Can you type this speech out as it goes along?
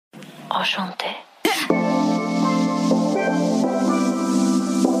Enchanté.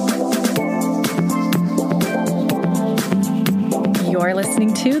 You're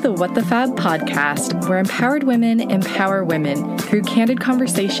listening to the What the Fab podcast, where empowered women empower women through candid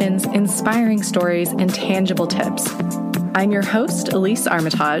conversations, inspiring stories, and tangible tips. I'm your host, Elise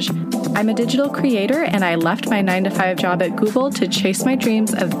Armitage. I'm a digital creator, and I left my 9-to-5 job at Google to chase my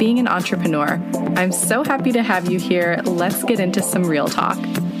dreams of being an entrepreneur. I'm so happy to have you here. Let's get into some real talk.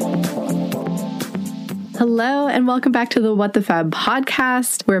 Hello, and welcome back to the What the Fab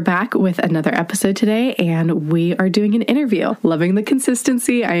podcast. We're back with another episode today, and we are doing an interview. Loving the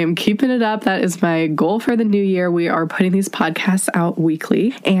consistency. I am keeping it up. That is my goal for the new year. We are putting these podcasts out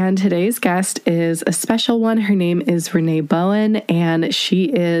weekly, and today's guest is a special one. Her name is Renee Bowen, and she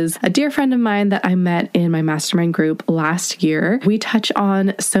is a dear friend of mine that I met in my mastermind group last year. We touch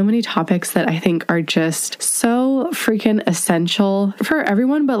on so many topics that I think are just so freaking essential for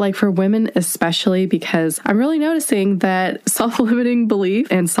everyone, but like for women especially, because I'm really noticing that self-limiting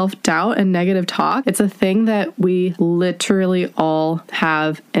belief and self-doubt and negative talk, it's a thing that we literally all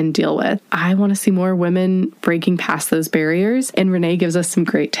have and deal with. I want to see more women breaking past those barriers, and Renee gives us some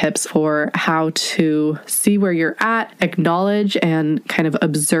great tips for how to see where you're at, acknowledge and kind of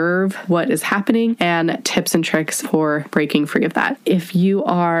observe what is happening, and tips and tricks for breaking free of that. If you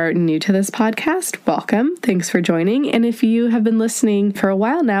are new to this podcast, welcome. Thanks for joining. And if you have been listening for a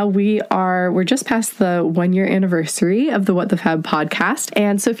while now, we're just past the 1-year anniversary of the What the Fab podcast.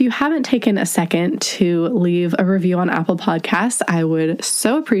 And so if you haven't taken a second to leave a review on Apple Podcasts, I would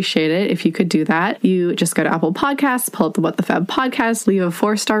so appreciate it if you could do that. You just go to Apple Podcasts, pull up the What the Fab podcast, leave a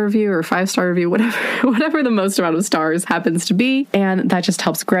 4-star review or 5-star review, whatever the most amount of stars happens to be. And that just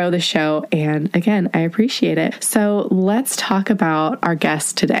helps grow the show. And again, I appreciate it. So let's talk about our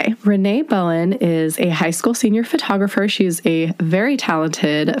guest today. Renee Bowen is a high school senior photographer. She's a very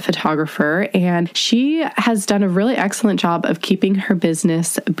talented photographer, and she has done a really excellent job of keeping her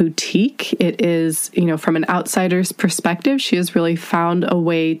business boutique. It is, from an outsider's perspective, she has really found a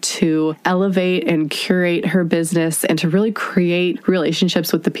way to elevate and curate her business and to really create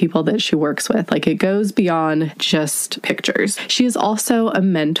relationships with the people that she works with. Like, it goes beyond just pictures. She is also a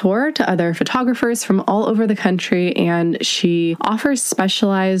mentor to other photographers from all over the country, and she offers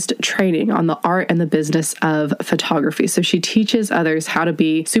specialized training on the art and the business of photography. So she teaches others how to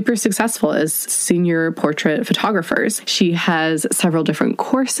be super successful as senior portrait photographers. She has several different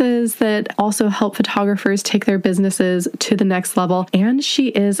courses that also help photographers take their businesses to the next level. And she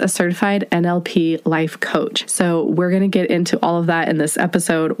is a certified NLP life coach. So we're going to get into all of that in this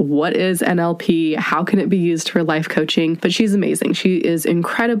episode. What is NLP? How can it be used for life coaching? But she's amazing. She is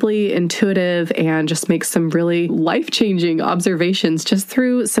incredibly intuitive and just makes some really life-changing observations just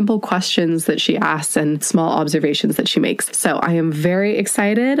through simple questions that she asks and small observations that she makes. So I am very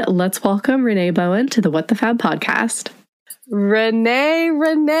excited. Let's welcome Renee Bowen to the What the Fab podcast. Renee,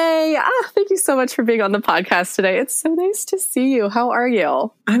 thank you so much for being on the podcast today. It's so nice to see you. How are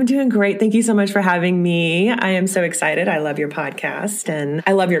you? I'm doing great. Thank you so much for having me. I am so excited. I love your podcast and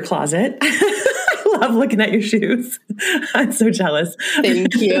I love your closet. I love looking at your shoes. I'm so jealous.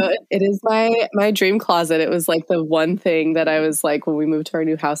 Thank you. It is my dream closet. It was like the one thing that I was like, when we moved to our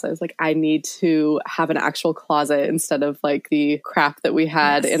new house, I was like, I need to have an actual closet instead of like the crap that we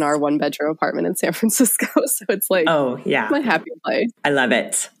had in our 1-bedroom apartment in San Francisco. So it's like, oh yeah, my happy place. I love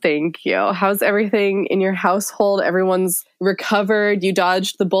it. Thank you. How's everything in your household? Everyone's recovered. You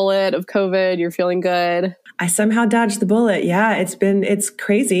dodged the bullet of COVID. You're feeling good. I somehow dodged the bullet. Yeah, it's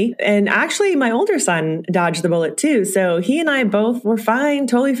crazy. And actually, my older son dodged the bullet too. So he and I both were fine,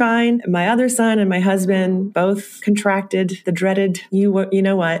 totally fine. My other son and my husband both contracted the dreaded, you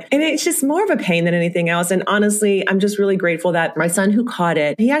know what. And it's just more of a pain than anything else. And honestly, I'm just really grateful that my son who caught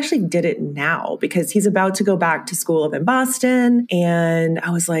it, he actually did it now because he's about to go back to school up in Boston. And I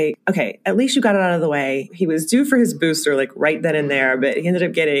was like, okay, at least you got it out of the way. He was due for his booster like right then and there, but he ended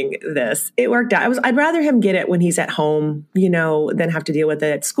up getting this. It worked out. I'd rather him get it when he's at home, than have to deal with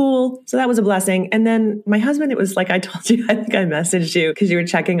it at school. So that was a blessing. And then my husband, it was like I told you, I think I messaged you because you were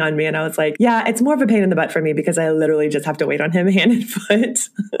checking on me. And I was like, yeah, it's more of a pain in the butt for me because I literally just have to wait on him hand and foot.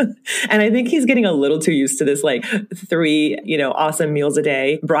 And I think he's getting a little too used to this, like 3, awesome meals a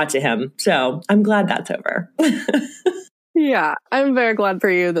day brought to him. So I'm glad that's over. Yeah, I'm very glad for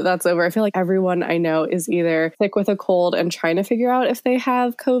you that that's over. I feel like everyone I know is either sick with a cold and trying to figure out if they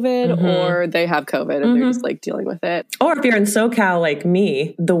have COVID or they have COVID and they're just like dealing with it. Or if you're in SoCal like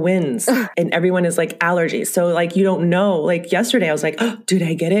me, the winds and everyone is like allergies. So like you don't know. Like yesterday I was like, oh, did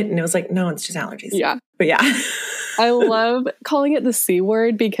I get it? And it was like, no, it's just allergies. Yeah. But yeah. I love calling it the C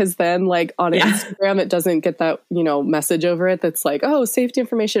word because then like on Instagram, it doesn't get that, message over it that's like, oh, safety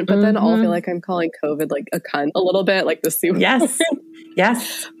information. But then I'll feel like I'm calling COVID like a cunt a little bit, like the C word.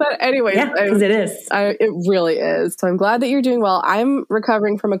 Yes. But anyways, because it is. It really is. So I'm glad that you're doing well. I'm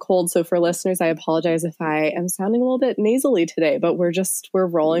recovering from a cold. So for listeners, I apologize if I am sounding a little bit nasally today, but we're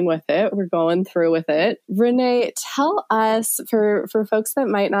rolling with it. We're going through with it. Renee, tell us, for folks that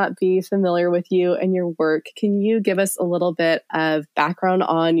might not be familiar with you and your work, can you give us a little bit of background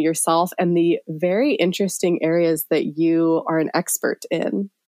on yourself and the very interesting areas that you are an expert in?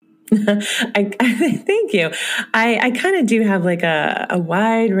 Thank you. I kind of do have like a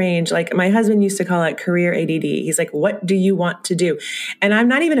wide range. Like my husband used to call it career ADD. He's like, what do you want to do? And I'm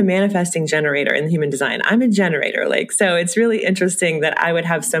not even a manifesting generator in human design. I'm a generator. So it's really interesting that I would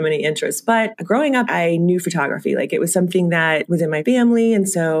have so many interests. But growing up, I knew photography. Like it was something that was in my family. And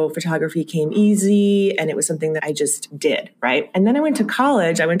so photography came easy and it was something that I just did. Right. And then I went to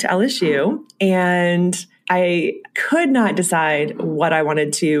college. I went to LSU and I could not decide what I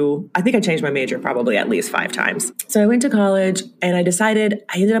wanted to. I think I changed my major probably at least 5 times. So I went to college and I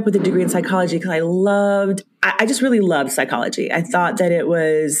ended up with a degree in psychology because I just really loved psychology. I thought that it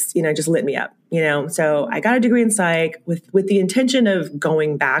was, just lit me up. So I got a degree in psych with the intention of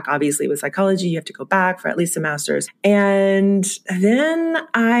going back. Obviously with psychology, you have to go back for at least a master's. And then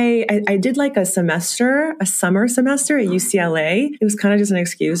I did like a summer semester at UCLA. It was kind of just an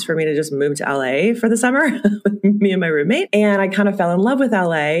excuse for me to just move to LA for the summer with me and my roommate. And I kind of fell in love with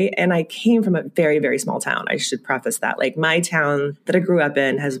LA. And I came from a very, very small town. I should preface that. Like my town that I grew up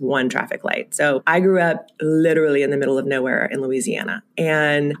in has 1 traffic light. So I grew up literally in the middle of nowhere in Louisiana.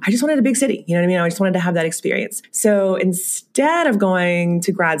 And I just wanted a big city. You know what I mean? I just wanted to have that experience. So instead of going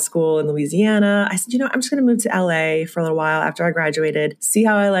to grad school in Louisiana, I said, I'm just going to move to LA for a little while after I graduated, see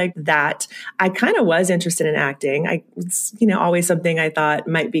how I liked that. I kind of was interested in acting. It's, always something I thought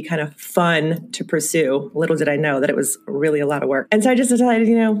might be kind of fun to pursue. Little did I know that it was really a lot of work. And so I just decided,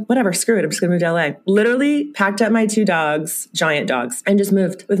 whatever, screw it. I'm just going to move to LA. Literally packed up my 2 dogs, giant dogs, and just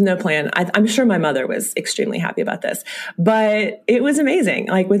moved with no plan. I'm sure my mother was extremely happy about this, but it was amazing.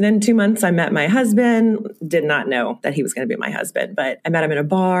 Like within 2 months, I met my husband. Did not know that he was going to be my husband, but I met him in a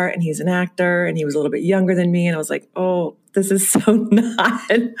bar and he's an actor and he was a little bit younger than me. And I was like, oh, this is so not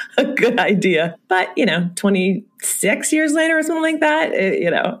a good idea. But, 26 years later or something like that,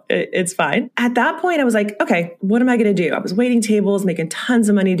 it's fine. At that point, I was like, okay, what am I going to do? I was waiting tables, making tons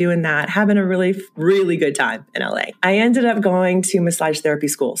of money doing that, having a really, really good time in LA. I ended up going to massage therapy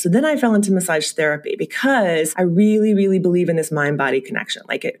school. So then I fell into massage therapy because I really, really believe in this mind-body connection.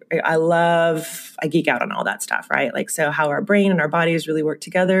 Like I geek out on all that stuff, right? Like, so how our brain and our bodies really work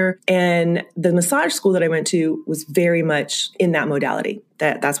together. And the massage school that I went to was very much in that modality.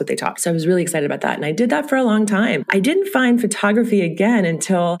 That's what they taught. So I was really excited about that. And I did that for a long time. I didn't find photography again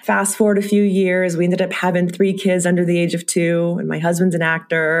until fast forward a few years. We ended up having 3 kids under the age of 2 and my husband's an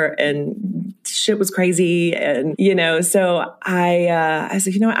actor and shit was crazy. And, so I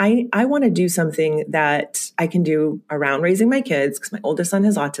said, I want to do something that I can do around raising my kids because my oldest son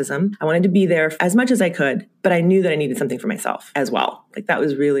has autism. I wanted to be there as much as I could, but I knew that I needed something for myself as well. Like that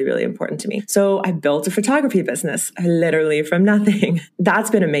was really, really important to me. So I built a photography business literally from nothing. That's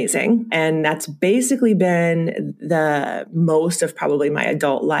been amazing. And that's basically been the most of probably my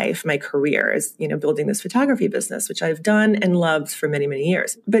adult life, my career is, building this photography business, which I've done and loved for many, many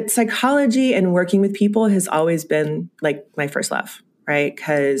years. But psychology and working with people has always been like my first love. Right?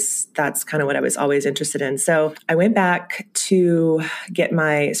 Because that's kind of what I was always interested in. So I went back to get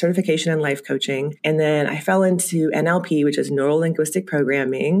my certification in life coaching. And then I fell into NLP, which is neuro-linguistic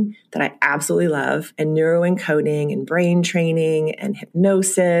programming that I absolutely love, and neuroencoding and brain training and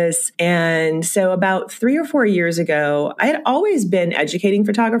hypnosis. And so about 3 or 4 years ago, I had always been educating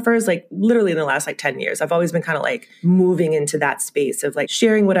photographers, like literally in the last 10 years. I've always been kind of like moving into that space of like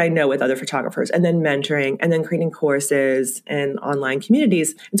sharing what I know with other photographers and then mentoring and then creating courses and online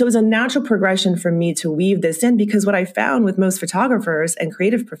communities. And so it was a natural progression for me to weave this in because what I found with most photographers and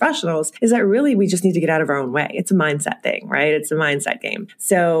creative professionals is that really we just need to get out of our own way. It's a mindset thing, right? It's a mindset game.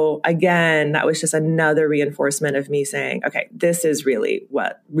 So again, that was just another reinforcement of me saying, okay, this is really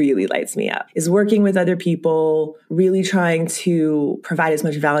what really lights me up, is working with other people, really trying to provide as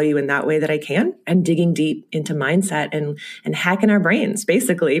much value in that way that I can and digging deep into mindset and hacking our brains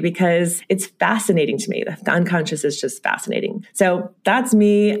basically, because it's fascinating to me. The unconscious is just fascinating. So that's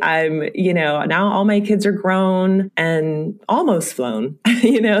me. I'm, now all my kids are grown and almost flown,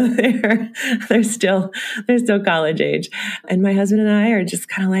 they're still college age. And my husband and I are just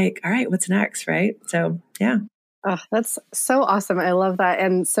kind of like, all right, what's next? Right. So, yeah. Oh, that's so awesome. I love that.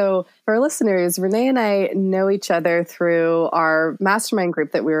 And so for our listeners, Renee and I know each other through our mastermind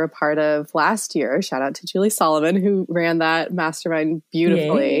group that we were a part of last year. Shout out to Julie Solomon, who ran that mastermind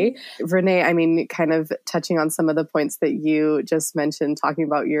beautifully. Yay. Renee, I mean, kind of touching on some of the points that you just mentioned, talking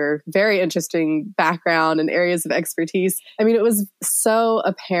about your very interesting background and areas of expertise. I mean, it was so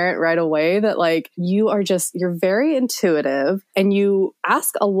apparent right away that like you're very intuitive and you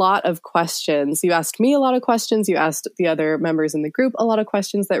ask a lot of questions. You asked me a lot of questions. You asked the other members in the group a lot of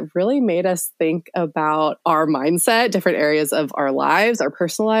questions that really made us think about our mindset, different areas of our lives, our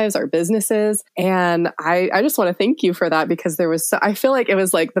personal lives, our businesses. And I just want to thank you for that because I feel like it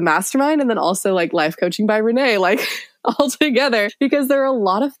was like the mastermind and then also like life coaching by Renee, like all together, because there are a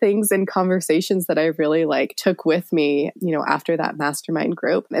lot of things and conversations that I really like took with me, after that mastermind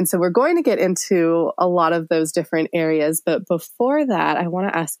group. And so we're going to get into a lot of those different areas. But before that, I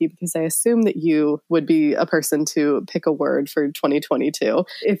want to ask you, because I assume that you would be a person to pick a word for 2022.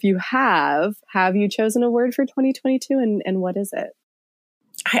 If you have you chosen a word for 2022 and what is it?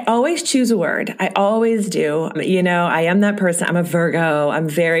 I always choose a word. I always do. I am that person. I'm a Virgo. I'm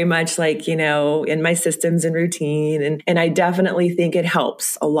very much like, in my systems and routine. And I definitely think it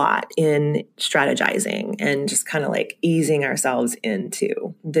helps a lot in strategizing and just kind of like easing ourselves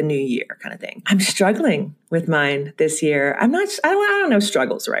into the new year kind of thing. I'm struggling with mine this year. I don't know if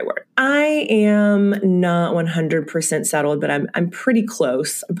struggle is the right word. I am not 100% settled, but I'm pretty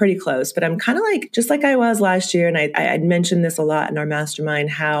close. But I'm kind of like, just like I was last year. And I'd mentioned this a lot in our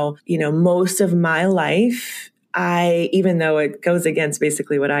mastermind, how, most of my life, even though it goes against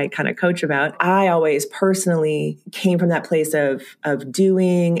basically what I kind of coach about, I always personally came from that place of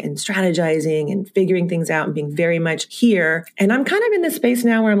doing and strategizing and figuring things out and being very much here. And I'm kind of in this space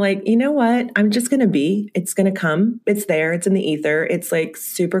now where I'm like, you know what? I'm just going to be, it's going to come. It's there. It's in the ether. It's like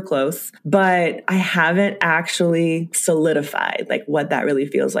super close, but I haven't actually solidified like what that really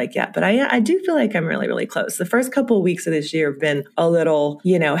feels like yet. But I do feel like I'm really, really close. The first couple of weeks of this year have been a little,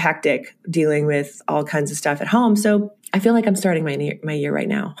 hectic dealing with all kinds of stuff at home. So I feel like I'm starting my year right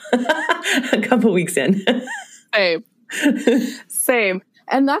now, a couple weeks in. Same.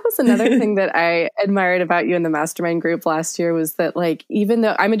 And that was another thing that I admired about you in the mastermind group last year was that like, even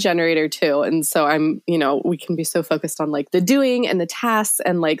though I'm a generator too, and so I'm, we can be so focused on like the doing and the tasks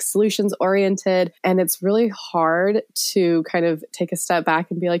and like solutions oriented. And it's really hard to kind of take a step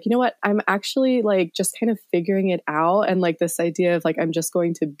back and be like, you know what, I'm actually like just kind of figuring it out. And like this idea of like, I'm just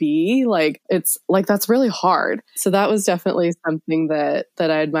going to be like, it's like, that's really hard. So that was definitely something that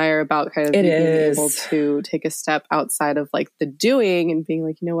I admire about kind of being able to take a step outside of like the doing and being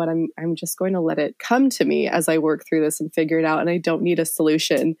like, you know what, I'm just going to let it come to me as I work through this and figure it out. And I don't need a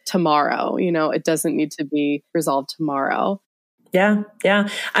solution tomorrow. It doesn't need to be resolved tomorrow. Yeah.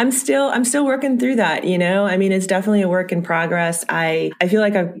 I'm still working through that, I mean, it's definitely a work in progress. I feel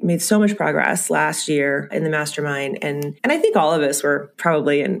like I've made so much progress last year in the mastermind. And I think all of us were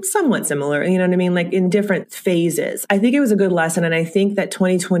probably in somewhat similar, you know what I mean? Like in different phases. I think it was a good lesson. And I think that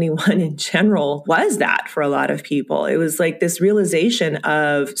 2021 in general was that for a lot of people. It was like this realization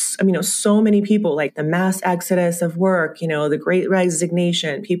of, so many people, like the mass exodus of work, the great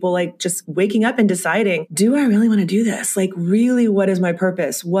resignation, people like just waking up and deciding, do I really want to do this? Like really, what is my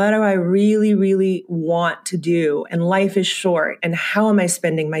purpose? What do I really, really want to do? And life is short. And how am I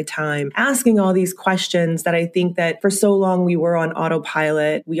spending my time? Asking all these questions that I think that for so long we were on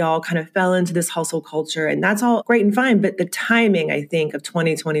autopilot. We all kind of fell into this hustle culture, and that's all great and fine. But the timing, I think, of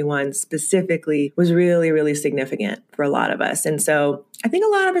 2021 specifically was really, really significant for a lot of us. And so I think a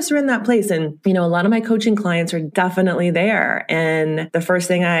lot of us are in that place. And, a lot of my coaching clients are definitely there. And the first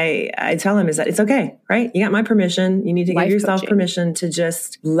thing I tell them is that it's okay, right? You got my permission. You need to give yourself permission to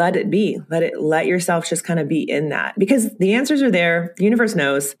just let it be. Let yourself just kind of be in that, because the answers are there. The universe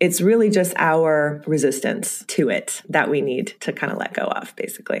knows. It's really just our resistance to it that we need to kind of let go of,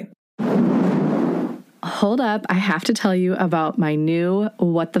 basically. Hold up. I have to tell you about my new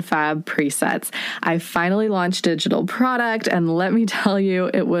What the Fab presets. I finally launched digital product, and let me tell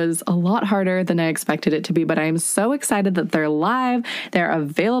you, it was a lot harder than I expected it to be, but I am so excited that they're live. They're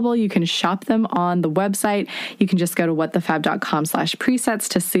available. You can shop them on the website. You can just go to whatthefab.com/presets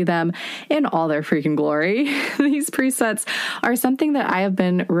to see them in all their freaking glory. These presets are something that I have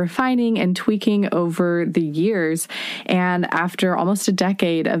been refining and tweaking over the years. And after almost a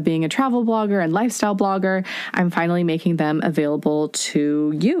decade of being a travel blogger and lifestyle blogger, Changer, I'm finally making them available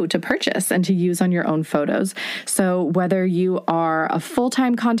to you to purchase and to use on your own photos. So whether you are a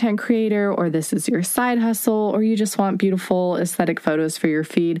full-time content creator or this is your side hustle or you just want beautiful aesthetic photos for your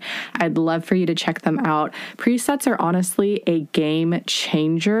feed, I'd love for you to check them out. Presets are honestly a game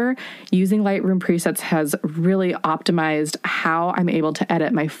changer. Using Lightroom presets has really optimized how I'm able to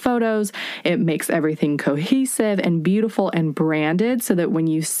edit my photos. It makes everything cohesive and beautiful and branded so that when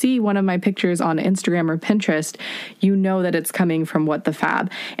you see one of my pictures on Instagram or Pinterest, you know that it's coming from What the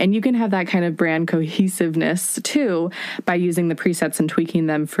Fab. And you can have that kind of brand cohesiveness too by using the presets and tweaking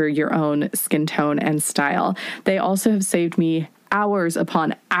them for your own skin tone and style. They also have saved me hours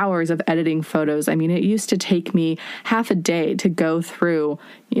upon hours of editing photos. I mean, it used to take me half a day to go through,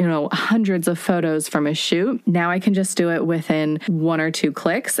 hundreds of photos from a shoot. Now I can just do it within 1 or 2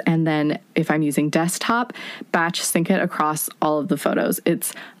 clicks. And then if I'm using desktop, batch sync it across all of the photos.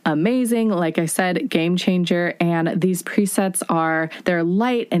 It's amazing. Like I said, game changer. And these presets they're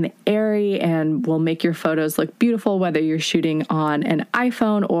light and airy and will make your photos look beautiful, whether you're shooting on an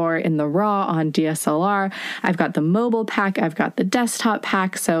iPhone or in the RAW on DSLR. I've got the mobile pack. I've got the desktop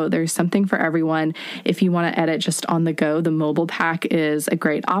pack. So there's something for everyone. If you want to edit just on the go, the mobile pack is a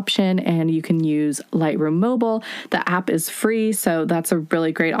great option and you can use Lightroom Mobile. The app is free. So that's a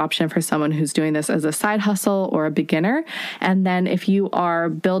really great option for someone who's doing this as a side hustle or a beginner. And then if you are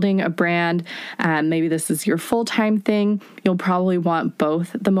building a brand, maybe this is your full-time thing, you'll probably want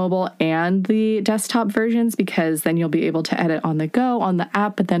both the mobile and the desktop versions because then you'll be able to edit on the go on the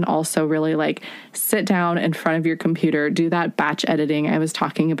app, but then also really sit down in front of your computer, do that batch editing I was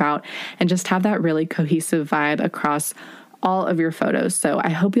talking about, and just have that really cohesive vibe across all of your photos. So I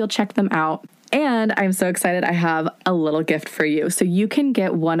hope you'll check them out. And I'm so excited. I have a little gift for you. So you can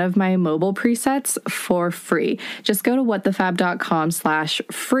get one of my mobile presets for free. Just go to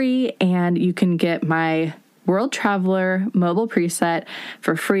whatthefab.com/free and you can get my World Traveler mobile preset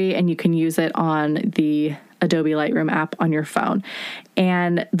for free and you can use it on the Adobe Lightroom app on your phone.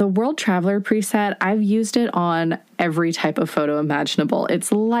 And the World Traveler preset, I've used it on every type of photo imaginable. It's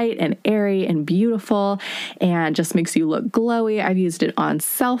light and airy and beautiful and just makes you look glowy. I've used it on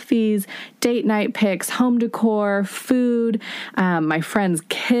selfies, date night pics, home decor, food, my friends'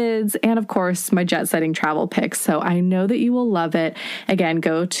 kids, and of course, my jet-setting travel pics. So I know that you will love it. Again,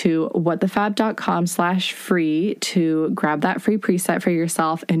 go to whatthefab.com/free to grab that free preset for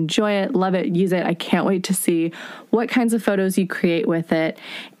yourself. Enjoy it, love it, use it. I can't wait to see what kinds of photos you create with it.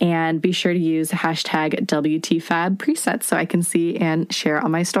 And be sure to use hashtag WTFab presets so I can see and share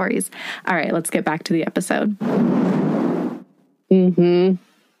on my stories. All right, let's get back to the episode. I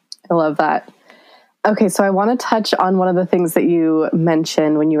love that. Okay, so I want to touch on one of the things that you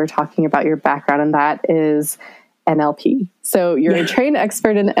mentioned when you were talking about your background, and that is NLP. So you're a trained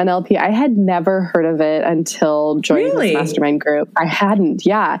expert in NLP. I had never heard of it until joining this mastermind group. I hadn't.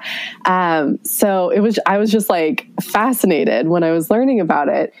 Yeah. So I was just fascinated when I was learning about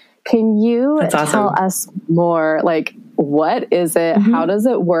it. Can you tell us more? What is it? How does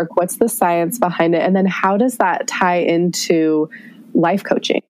it work? What's the science behind it? And then how does that tie into life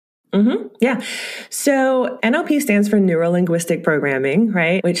coaching? Yeah. So NLP stands for Neuro-Linguistic Programming,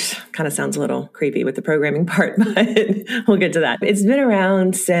 right? Which kind of sounds a little creepy with the programming part, but we'll get to that. It's been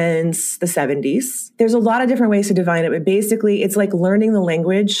around since the 70s. There's a lot of different ways to define it, but basically it's like learning the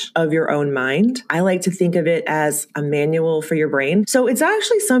language of your own mind. I like to think of it as a manual for your brain. So it's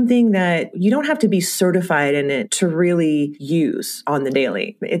actually something that you don't have to be certified in it to really use on the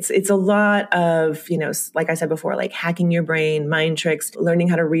daily. It's a lot of, like I said before, like hacking your brain, mind tricks, learning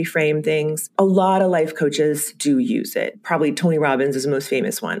how to reframe things. A lot of life coaches do use it. Probably Tony Robbins is the most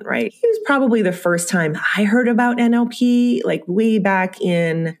famous one, right? He was probably the first time I heard about NLP, way back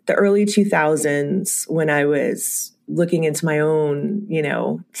in the early 2000s when I was looking into my own,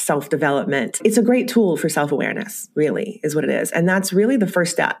 self-development. It's a great tool for self-awareness, really, is what it is. And that's really the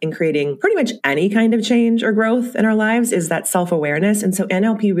first step in creating pretty much any kind of change or growth in our lives is that self-awareness. And so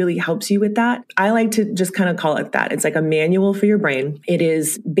NLP really helps you with that. I like to just kind of call it that. It's like a manual for your brain. It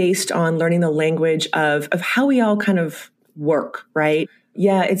is based on learning the language of how we all kind of work, right?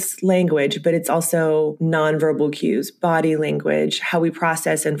 Yeah, it's language, but it's also nonverbal cues, body language, how we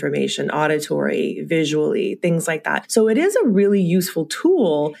process information, auditory, visually, things like that. So it is a really useful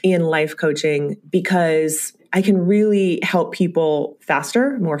tool in life coaching because I can really help people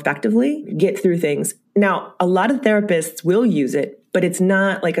faster, more effectively, get through things. Now, a lot of therapists will use it but it's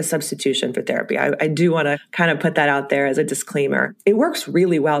not like a substitution for therapy. I do want to kind of put that out there as a disclaimer. It works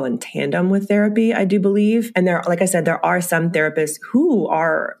really well in tandem with therapy, I do believe. And there, like I said, there are some therapists who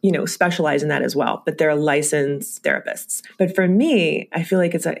are, specialize in that as well, but they're licensed therapists. But for me, I feel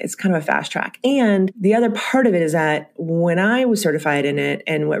like it's kind of a fast track. And the other part of it is that when I was certified in it,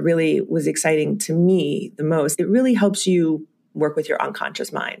 and what really was exciting to me the most, it really helps you work with your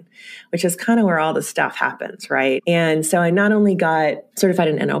unconscious mind, which is kind of where all the stuff happens, right? And so I not only got certified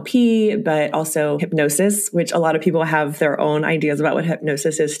in NLP, but also hypnosis, which a lot of people have their own ideas about what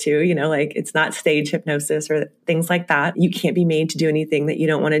hypnosis is too. Like it's not stage hypnosis or things like that. You can't be made to do anything that you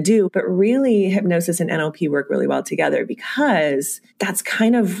don't want to do. But really, hypnosis and NLP work really well together because that's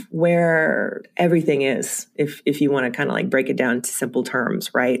kind of where everything is, if you want to kind of like break it down to simple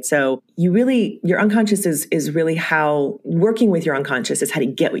terms, right? So your unconscious is really how working with your unconscious is how to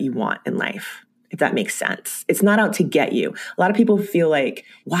get what you want in life, if that makes sense. It's not out to get you. A lot of people feel like,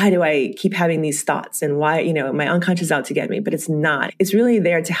 why do I keep having these thoughts? And why, my unconscious is out to get me, but it's not. It's really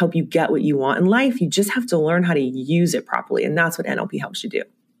there to help you get what you want in life. You just have to learn how to use it properly. And that's what NLP helps you do.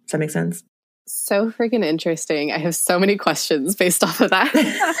 Does that make sense? So freaking interesting. I have so many questions based off of that.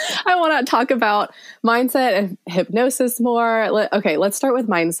 I want to talk about mindset and hypnosis more. Okay, let's start with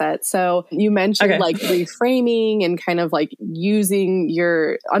mindset. So you mentioned like reframing and kind of like using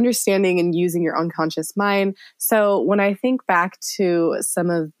your understanding and using your unconscious mind. So when I think back to some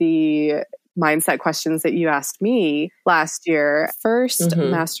of the mindset questions that you asked me last year, first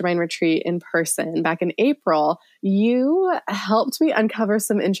mastermind retreat in person back in April, you helped me uncover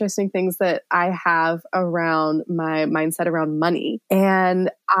some interesting things that I have around my mindset around money. And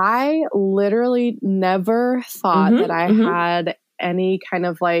I literally never thought that I had any kind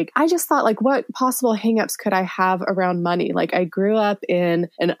of like, I just thought like, what possible hangups could I have around money? Like I grew up in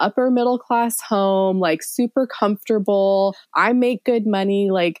an upper middle class home, like super comfortable. I make good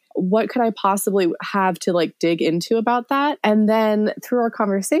money. Like what could I possibly have to like dig into about that? And then through our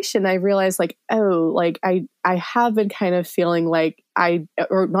conversation, I realized like, oh, like I have been kind of feeling like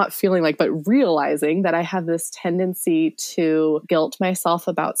but realizing that I have this tendency to guilt myself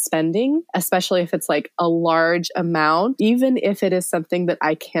about spending, especially if it's like a large amount, even if it is something that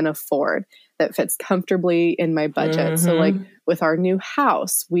I can afford, that fits comfortably in my budget. So like with our new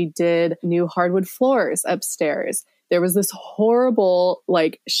house, we did new hardwood floors upstairs. There was this horrible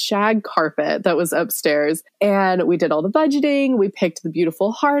like shag carpet that was upstairs, and we did all the budgeting. We picked the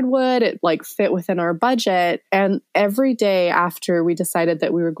beautiful hardwood. It like fit within our budget. And every day after we decided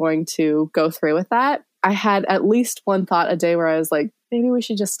that we were going to go through with that, I had at least one thought a day where I was like, maybe we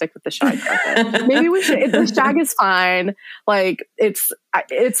should just stick with the shag carpet. Maybe we should, the shag is fine. Like it's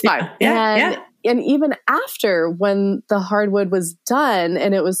fine. And even after when the hardwood was done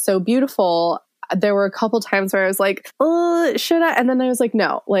and it was so beautiful, there were a couple times where I was like, oh, should I? And then I was like,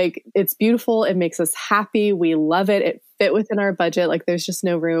 no, like it's beautiful. It makes us happy. We love it. It fit within our budget. Like there's just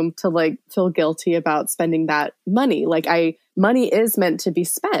no room to like feel guilty about spending that money. Like money is meant to be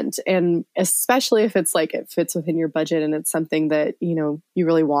spent. And especially if it's like, it fits within your budget and it's something that, you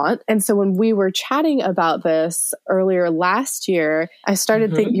really want. And so when we were chatting about this earlier last year, I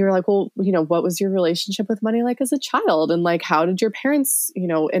started thinking, you were like, well, what was your relationship with money like as a child? And like, how did your parents,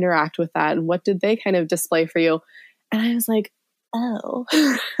 interact with that? And what did they kind of display for you? And I was like, oh,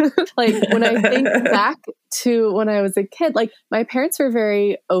 like when I think back to when I was a kid, like my parents were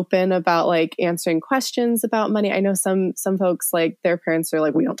very open about like answering questions about money. I know some folks, like their parents are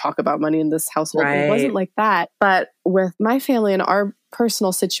like, we don't talk about money in this household. Right. It wasn't like that. But with my family and our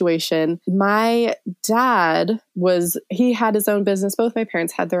personal situation, my dad he had his own business. Both my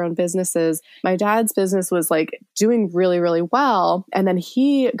parents had their own businesses. My dad's business was like doing really, really well. And then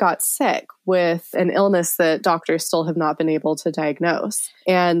he got sick with an illness that doctors still have not been able to diagnose.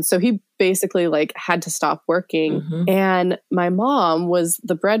 And so he basically like had to stop working. And my mom was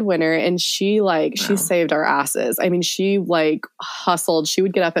the breadwinner, and she saved our asses. I mean, she like hustled. She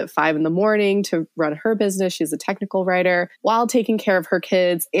would get up at 5 a.m. to run her business. She's a technical writer while taking care of her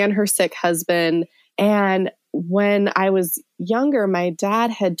kids and her sick husband. And when I was younger, my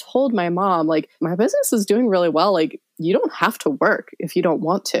dad had told my mom, like, my business is doing really well. Like, you don't have to work if you don't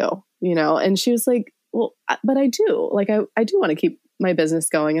want to, And she was like, well, but I do. Like, I do want to keep my business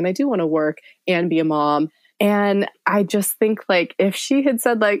going, and I do want to work and be a mom. And I just think like if she had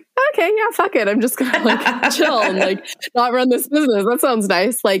said like, okay, yeah, fuck it, I'm just going to like chill and like not run this business. That sounds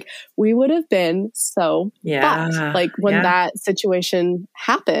nice. Like we would have been so fucked, like when that situation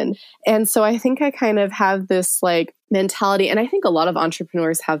happened. And so I think I kind of have this like mentality. And I think a lot of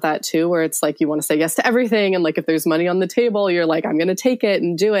entrepreneurs have that too, where it's like, you want to say yes to everything. And like, if there's money on the table, you're like, I'm going to take it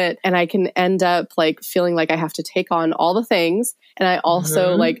and do it. And I can end up like feeling like I have to take on all the things. And I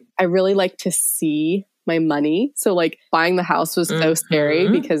also like, I really like to see my money. So like buying the house was so scary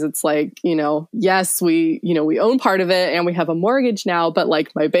because it's like, yes, we own part of it and we have a mortgage now, but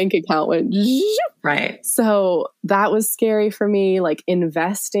like my bank account went right. So that was scary for me. Like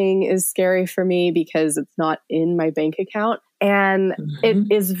investing is scary for me because it's not in my bank account. And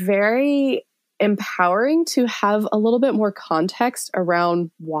it is very empowering to have a little bit more context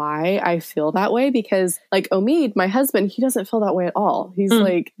around why I feel that way, because like Omid, my husband, he doesn't feel that way at all. He's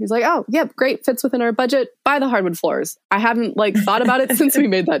like, oh, yep, great. Fits within our budget. Buy the hardwood floors. I haven't like thought about it since we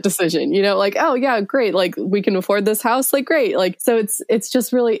made that decision, like, oh yeah, great. Like we can afford this house. Like, great. Like, so it's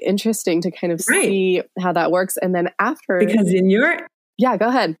just really interesting to kind of see how that works. And then after, yeah, go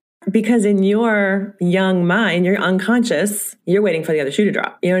ahead. Because in your young mind, your unconscious, you're waiting for the other shoe to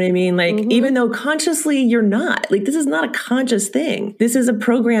drop. You know what I mean? Like, even though consciously you're not, like, this is not a conscious thing. This is a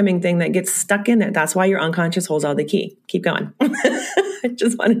programming thing that gets stuck in there. That's why your unconscious holds all the key. Keep going. I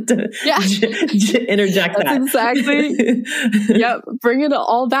just wanted to interject that. Exactly. Yep. Bring it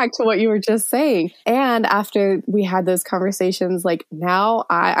all back to what you were just saying. And after we had those conversations, like now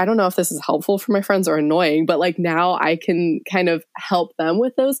I don't know if this is helpful for my friends or annoying, but like now I can kind of help them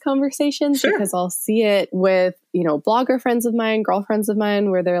with those conversations because I'll see it with, blogger friends of mine, girlfriends of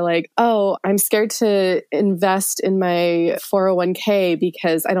mine, where they're like, oh, I'm scared to invest in my 401k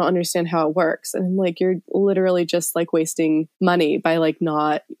because I don't understand how it works. And I'm like, you're literally just like wasting money by like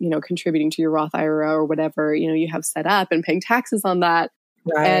not, contributing to your Roth IRA or whatever, you have set up and paying taxes on that.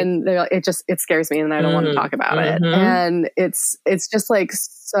 Right. And they're like, it scares me and I don't want to talk about it. And it's just like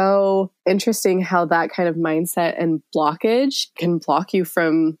so interesting how that kind of mindset and blockage can block you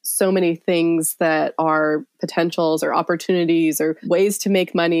from so many things that are potentials or opportunities or ways to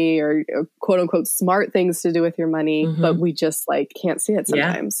make money or quote unquote smart things to do with your money. But we just like can't see it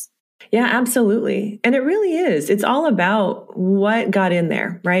sometimes. Yeah, absolutely. And it really is. It's all about what got in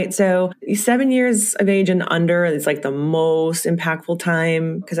there, right? So 7 years of age and under is like the most impactful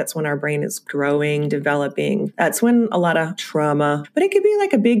time because that's when our brain is growing, developing. That's when a lot of trauma, but it could be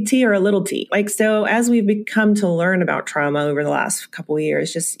like a big T or a little t. Like, so as we've become to learn about trauma over the last couple of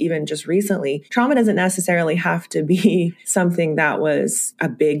years, just recently, trauma doesn't necessarily have to be something that was a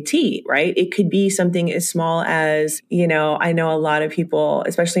big T, right? It could be something as small as, I know a lot of people,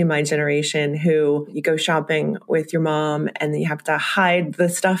 especially my generation, who you go shopping with your mom and you have to hide the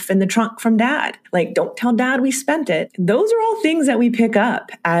stuff in the trunk from dad. Like, don't tell dad we spent it. Those are all things that we pick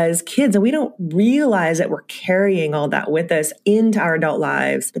up as kids and we don't realize that we're carrying all that with us into our adult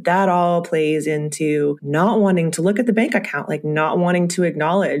lives. But that all plays into not wanting to look at the bank account, like not wanting to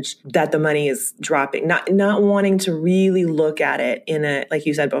acknowledge that the money is dropping, not wanting to really look at it in a, like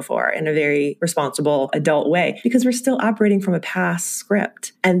you said before, in a very responsible adult way, because we're still operating from a past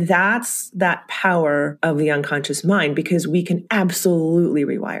script. And that's that power of the unconscious mind, because we can absolutely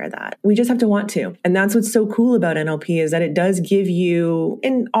rewire that. We just have to want to. And that's what's so cool about NLP is that it does give you,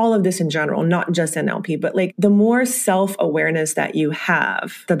 in all of this in general, not just NLP, but like the more self-awareness that you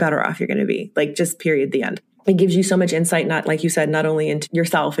have, the better off you're going to be. Like just period, the end. It gives you so much insight, not like you said, not only into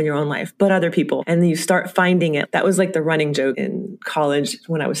yourself and your own life, but other people. And then you start finding it. That was like the running joke in college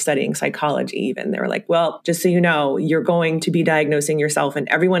when I was studying psychology even. They were like, well, just so you know, you're going to be diagnosing yourself and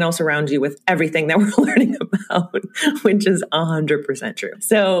everyone else around you with everything that we're learning about, which is 100% true.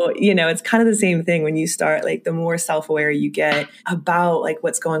 So, it's kind of the same thing when you start, like the more self-aware you get about like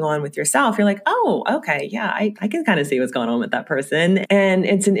what's going on with yourself, you're like, oh, okay, yeah, I can kind of see what's going on with that person. And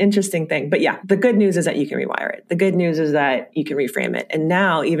it's an interesting thing. But yeah, the good news is that you can rewire it. The good news is that you can reframe it. And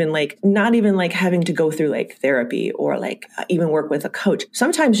now even like, not even like having to go through like therapy or like even work with a coach,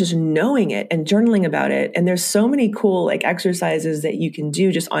 sometimes just knowing it and journaling about it. And there's so many cool like exercises that you can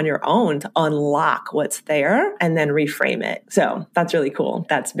do just on your own to unlock what's there and then reframe it. So that's really cool.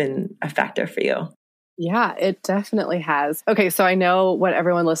 That's been effective for you. Yeah, it definitely has. Okay, so I know what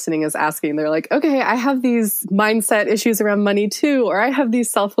everyone listening is asking. They're like, okay, I have these mindset issues around money too, or I have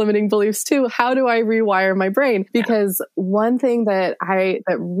these self-limiting beliefs too. How do I rewire my brain? Because one thing that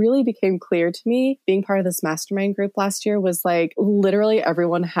really became clear to me being part of this mastermind group last year was like, literally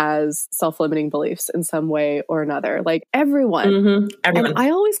everyone has self-limiting beliefs in some way or another. Like everyone. Everyone. And I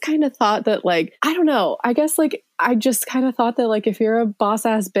always kind of thought that like, I don't know, I guess like, I just kind of thought that like, if you're a boss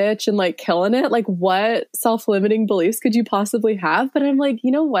ass bitch and like killing it, like what self-limiting beliefs could you possibly have? But I'm like,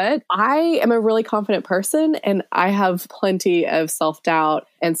 you know what? I am a really confident person and I have plenty of self-doubt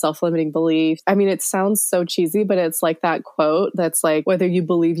and self-limiting beliefs. I mean, it sounds so cheesy, but it's like that quote that's like, whether you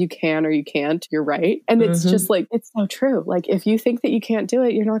believe you can or you can't, you're right. And it's just like, it's so true. Like, if you think that you can't do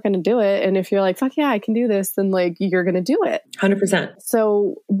it, you're not going to do it. And if you're like, fuck yeah, I can do this, then like, you're going to do it. 100%.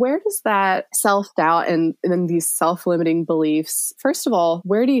 So where does that self-doubt and these self-limiting beliefs, first of all,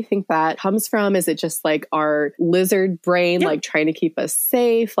 where do you think that comes from? Is it just like our lizard brain, like trying to keep us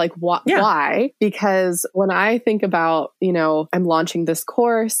safe? Like why? Because when I think about, you know, I'm launching this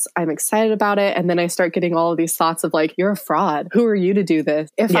course, I'm excited about it. And then I start getting all of these thoughts of like, you're a fraud. Who are you to do this?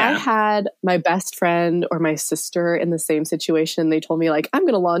 If I had my best friend or my sister in the same situation, they told me like, I'm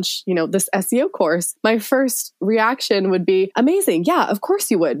going to launch, you know, this SEO course, my first reaction would be amazing. Yeah, of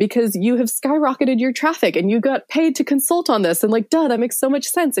course you would, because you have skyrocketed your traffic and you got paid to consult on this. And like, duh, that makes so much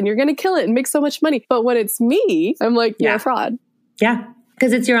sense. And you're going to kill it and make so much money. But when it's me, I'm like, you're a fraud. Yeah.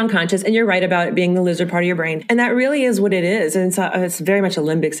 Because it's your unconscious, and you're right about it being the lizard part of your brain. And that really is what it is. And it's very much a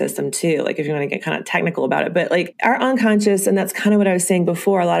limbic system too, like if you want to get kind of technical about it. But like our unconscious, and that's kind of what I was saying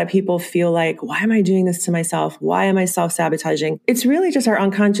before, a lot of people feel like, why am I doing this to myself? Why am I self-sabotaging? It's really just our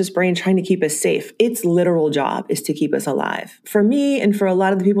unconscious brain trying to keep us safe. Its literal job is to keep us alive. For me, and for a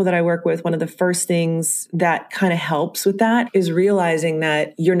lot of the people that I work with, one of the first things that kind of helps with that is realizing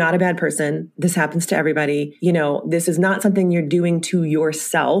that you're not a bad person. This happens to everybody. You know, this is not something you're doing to yourself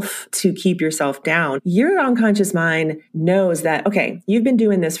to keep yourself down. Your unconscious mind knows that, okay, you've been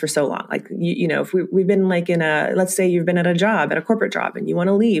doing this for so long. Like, you know, if we've been like let's say you've been at a corporate job and you want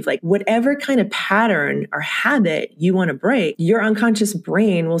to leave, like whatever kind of pattern or habit you want to break, your unconscious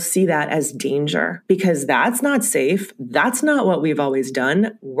brain will see that as danger, because that's not safe. That's not what we've always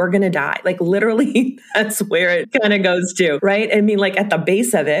done. We're going to die. Like literally, that's where it kind of goes to, right? I mean, like at the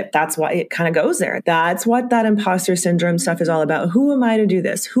base of it, that's why it kind of goes there. That's what that imposter syndrome stuff is all about. Who am I to do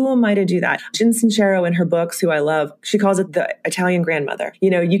this? Who am I to do that? Jen Sincero in her books, who I love, she calls it the Italian grandmother. You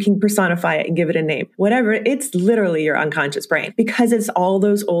know, you can personify it and give it a name. Whatever, it's literally your unconscious brain, because it's all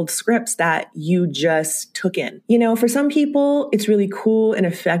those old scripts that you just took in. You know, for some people, it's really cool and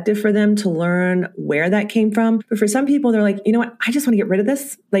effective for them to learn where that came from. But for some people, they're like, you know what? I just want to get rid of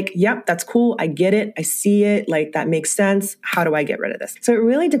this. Like, yep, that's cool. I get it. I see it. Like, that makes sense. How do I get rid of this? So it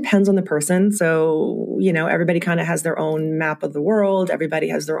really depends on the person. So, you know, everybody kind of has their own map of the world. Everybody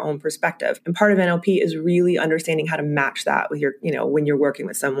has their own perspective. And part of NLP is really understanding how to match that with your, you know, when you're working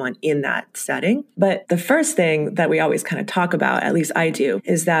with someone in that setting. But the first thing that we always kind of talk about, at least I do,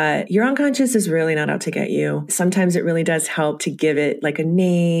 is that your unconscious is really not out to get you. Sometimes it really does help to give it like a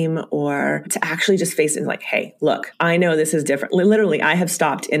name, or to actually just face it like, hey, look, I know this is different. Literally, I have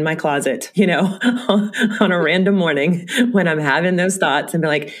stopped in my closet, you know, on a random morning when I'm having those thoughts and be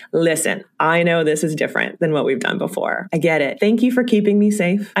like, listen, I know this is different than what we've done before. I get it. Thank you for keeping me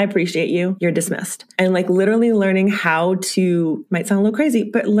safe. I appreciate you. You're dismissed. And like literally learning how to, might sound a little crazy,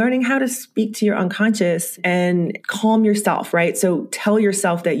 but learning how to speak to your unconscious and calm yourself, right? So tell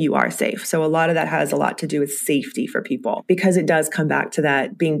yourself that you are safe. So a lot of that has a lot to do with safety for people, because it does come back to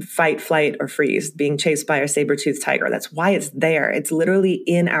that being fight, flight, or freeze, being chased by a saber-toothed tiger. That's why it's there. It's literally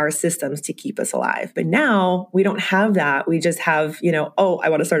in our systems to keep us alive. But now we don't have that. We just have, you know, oh, I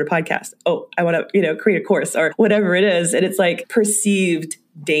want to start a podcast. Oh, I want to, you know, create a course or whatever it is. And it's like perceived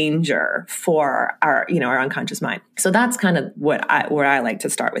danger for our, you know, our unconscious mind. So that's kind of where I like to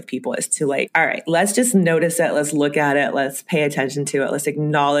start with people, is to like, all right, let's just notice it. Let's look at it. Let's pay attention to it. Let's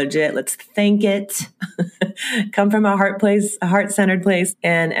acknowledge it. Let's thank it. Come from a heart-centered place,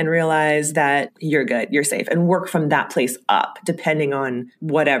 and realize that you're good, you're safe, and work from that place up, depending on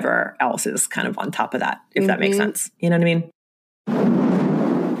whatever else is kind of on top of that, if that makes sense. You know what I mean?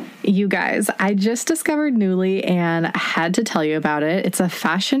 You guys, I just discovered Newly and had to tell you about it. It's a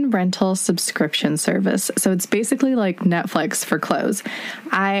fashion rental subscription service. So it's basically like Netflix for clothes.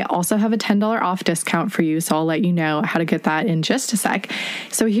 I also have a $10 off discount for you, so I'll let you know how to get that in just a sec.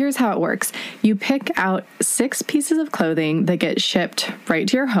 So here's how it works. You pick out 6 pieces of clothing that get shipped right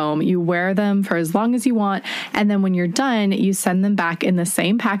to your home. You wear them for as long as you want, and then when you're done, you send them back in the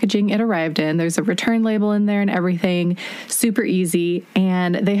same packaging it arrived in. There's a return label in there and everything. Super easy.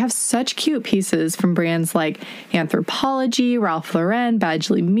 And they have such cute pieces from brands like Anthropologie, Ralph Lauren,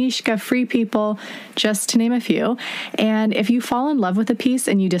 Badgley Mischka, Free People, just to name a few. And if you fall in love with a piece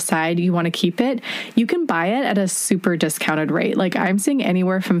and you decide you want to keep it, you can buy it at a super discounted rate. Like I'm seeing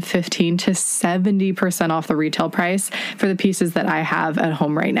anywhere from 15 to 70% off the retail price for the pieces that I have at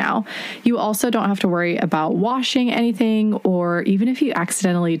home right now. You also don't have to worry about washing anything, or even if you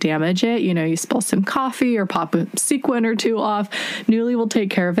accidentally damage it, you know, you spill some coffee or pop a sequin or two off, Newly will take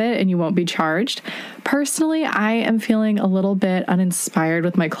care of it it and you won't be charged. Personally, I am feeling a little bit uninspired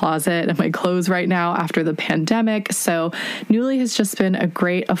with my closet and my clothes right now after the pandemic. So Nuuly has just been a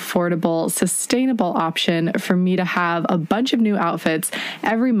great, affordable, sustainable option for me to have a bunch of new outfits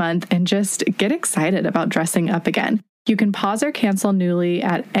every month and just get excited about dressing up again. You can pause or cancel Nuuly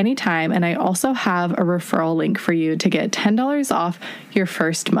at any time, and I also have a referral link for you to get $10 off your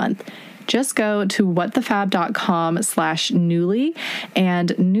first month. Just go to whatthefab.com/Nuuly, and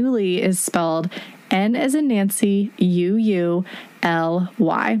Nuuly is spelled N as in Nancy,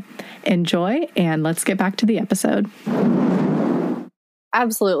 UULY. Enjoy, and let's get back to the episode.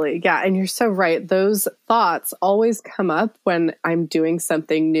 Absolutely. Yeah. And you're so right. Those thoughts always come up when I'm doing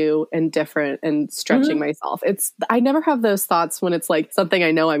something new and different and stretching myself. I never have those thoughts when it's like something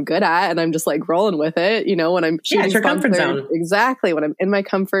I know I'm good at and I'm just like rolling with it, when I'm shooting it's your comfort zone. Exactly. When I'm in my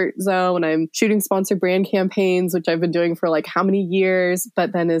comfort zone, when I'm shooting sponsored brand campaigns, which I've been doing for like how many years.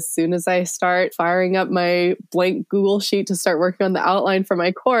 But then as soon as I start firing up my blank Google sheet to start working on the outline for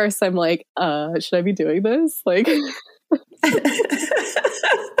my course, I'm like, should I be doing this? Like...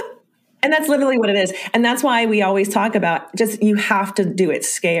 And that's literally what it is. And that's why we always talk about just, you have to do it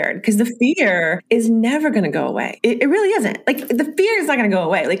scared, because the fear is never going to go away. It really isn't. Like, the fear is not going to go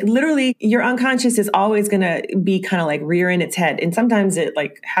away. Like, literally your unconscious is always going to be kind of like rearing its head. And sometimes it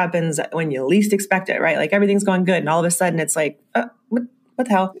like happens when you least expect it, right? Like everything's going good. And all of a sudden it's like, what the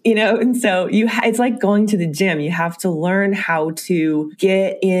hell? And so it's like going to the gym. You have to learn how to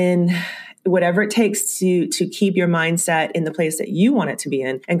get in whatever it takes to keep your mindset in the place that you want it to be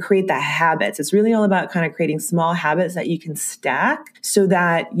in and create the habits. It's really all about kind of creating small habits that you can stack so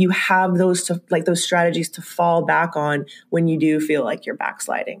that you have those strategies to fall back on when you do feel like you're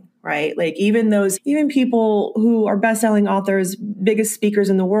backsliding, right? Like even people who are best-selling authors, biggest speakers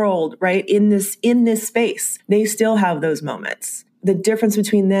in the world, right? In this space, they still have those moments. The difference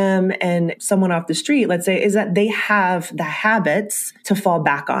between them and someone off the street, let's say, is that they have the habits to fall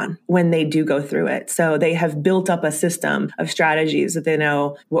back on when they do go through it. So they have built up a system of strategies that they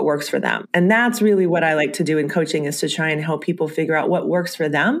know what works for them. And that's really what I like to do in coaching, is to try and help people figure out what works for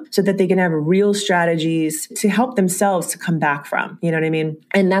them so that they can have real strategies to help themselves to come back from. You know what I mean?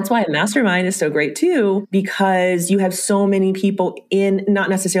 And that's why a mastermind is so great too, because you have so many people in, not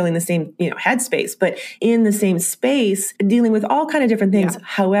necessarily in the same, headspace, but in the same space dealing with all kind of different things. Yeah.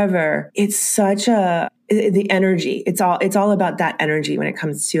 However, it's such the energy. It's all about that energy when it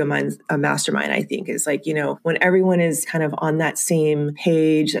comes to a mastermind. I think is like, when everyone is kind of on that same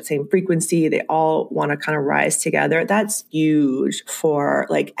page, that same frequency, they all want to kind of rise together. That's huge for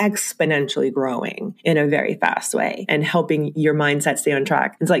like exponentially growing in a very fast way and helping your mindset stay on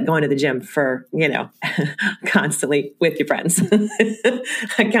track. It's like going to the gym for, constantly with your friends,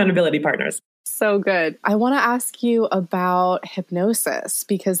 accountability partners. So good. I want to ask you about hypnosis,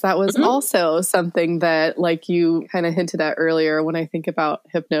 because that was also something that, like you kind of hinted at earlier, when I think about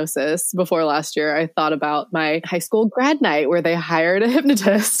hypnosis before last year, I thought about my high school grad night where they hired a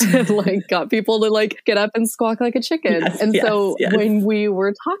hypnotist and like got people to like get up and squawk like a chicken. So when we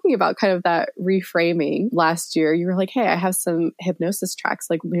were talking about kind of that reframing last year, you were like, hey, I have some hypnosis tracks.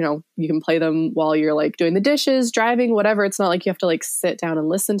 Like, you can play them while you're like doing the dishes, driving, whatever. It's not like you have to like sit down and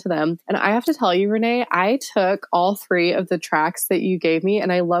listen to them. And I have to tell you, Renee, I took all 3 of the tracks that you gave me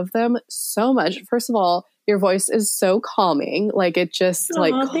and I love them so much. First of all, your voice is so calming. Like it just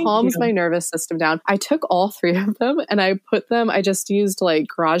calms my nervous system down. I took all 3 of them and I just used like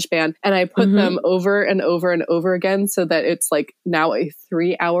GarageBand and I put them over and over and over again so that it's like now a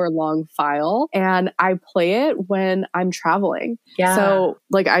 3-hour long file. And I play it when I'm traveling. Yeah. So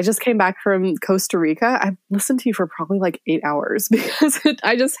like I just came back from Costa Rica. I listened to you for probably like 8 hours because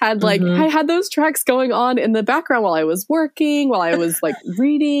I just had I had those tracks going on in the background while I was working, while I was like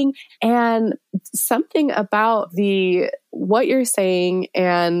reading, and something about what you're saying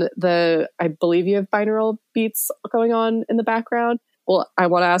and I believe you have binaural beats going on in the background. Well, I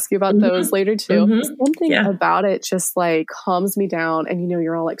want to ask you about those later too. Something about it just like calms me down. And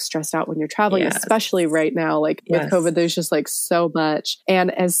you're all like stressed out when you're traveling, especially right now, like with COVID, there's just like so much.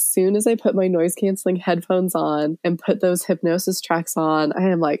 And as soon as I put my noise canceling headphones on and put those hypnosis tracks on, I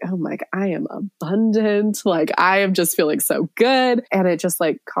am like, oh my God, I am abundant. Like I am just feeling so good. And it just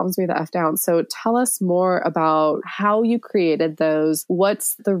like calms me the F down. So tell us more about how you created those.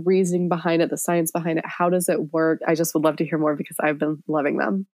 What's the reasoning behind it, the science behind it? How does it work? I just would love to hear more because I've been loving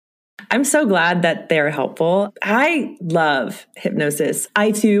them. I'm so glad that they're helpful. I love hypnosis.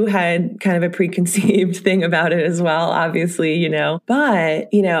 I too had kind of a preconceived thing about it as well, obviously, but,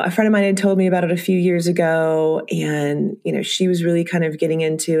 a friend of mine had told me about it a few years ago and, she was really kind of getting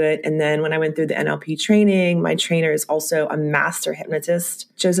into it. And then when I went through the NLP training, my trainer is also a master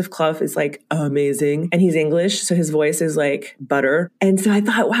hypnotist. Joseph Clough is like amazing and he's English. So his voice is like butter. And so I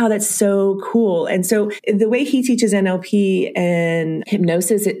thought, wow, that's so cool. And so the way he teaches NLP and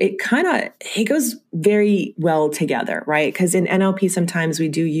hypnosis, it goes very well together, right? Because in NLP, sometimes we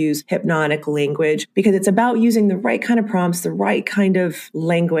do use hypnotic language because it's about using the right kind of prompts, the right kind of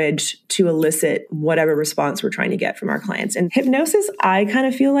language to elicit whatever response we're trying to get from our clients. And hypnosis, I kind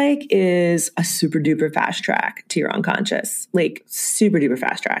of feel like is a super duper fast track to your unconscious, like super duper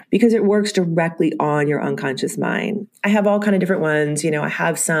fast track because it works directly on your unconscious mind. I have all kind of different ones. I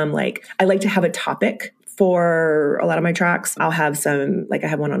have some I like to have a topic for a lot of my tracks. I'll have some, I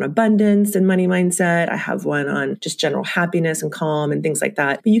have one on abundance and money mindset. I have one on just general happiness and calm and things like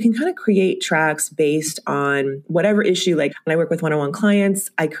that. But you can kind of create tracks based on whatever issue. Like when I work with one-on-one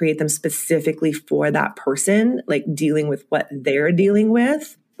clients, I create them specifically for that person, dealing with what they're dealing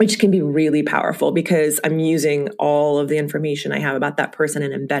with, which can be really powerful because I'm using all of the information I have about that person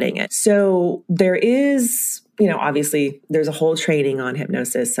and embedding it. So there is, obviously there's a whole training on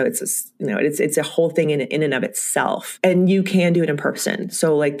hypnosis. So it's a whole thing in and of itself. And you can do it in person.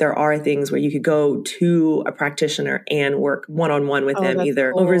 So there are things where you could go to a practitioner and work one-on-one with them,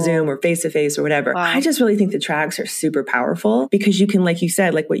 either over Zoom or face-to-face or whatever. Wow. I just really think the tracks are super powerful because you can, like you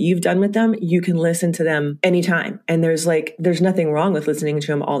said, what you've done with them, you can listen to them anytime. And there's nothing wrong with listening to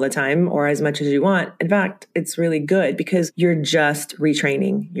them all the time or as much as you want. In fact, it's really good because you're just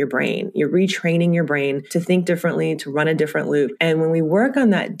retraining your brain. You're retraining your brain to think differently, to run a different loop. And when we work on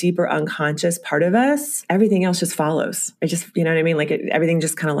that deeper unconscious part of us, everything else just follows. It just, you know what I mean? Everything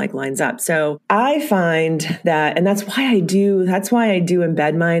just kind of lines up. So I find that, and that's why I do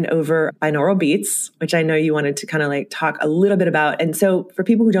embed mine over binaural beats, which I know you wanted to kind of talk a little bit about. And so for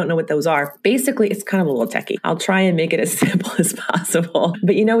people who don't know what those are, basically it's kind of a little techie. I'll try and make it as simple as possible.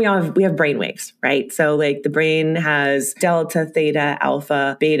 But we have brain waves, right? So the brain has delta, theta,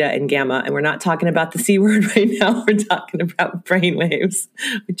 alpha, beta, and gamma. And we're not talking about the C word right now. We're talking about brain waves,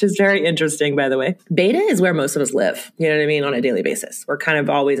 which is very interesting, by the way. Beta is where most of us live, you know what I mean, on a daily basis. We're kind of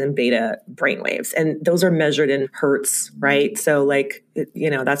always in beta brain waves. And those are measured in hertz, right? So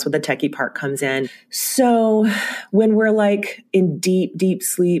that's where the techie part comes in. So when we're in deep, deep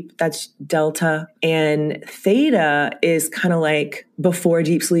sleep, that's delta. And theta is kind of before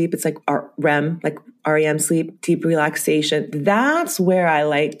deep sleep. It's REM, REM sleep, deep relaxation. That's where I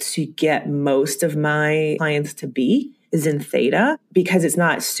like to get most of my clients to be, is in theta, because it's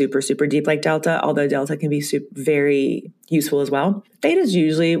not super, super deep like delta, although delta can be very useful as well. Theta is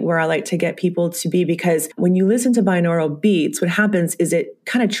usually where I like to get people to be, because when you listen to binaural beats, what happens is it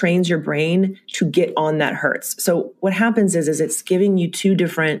kind of trains your brain to get on that hertz. So what happens is it's giving you two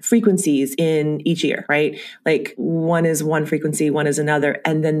different frequencies in each ear, right? One is one frequency, one is another.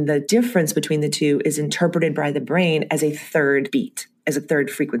 And then the difference between the two is interpreted by the brain as a third beat, as a third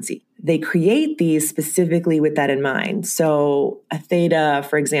frequency. They create these specifically with that in mind. So a theta,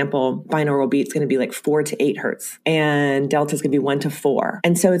 for example, binaural beat is going to be 4 to 8 hertz, and delta is going to be 1 to 4.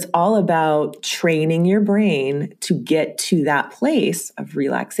 And so it's all about training your brain to get to that place of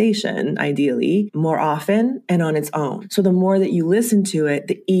relaxation, ideally, more often and on its own. So the more that you listen to it,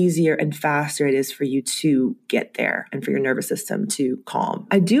 the easier and faster it is for you to get there and for your nervous system to calm.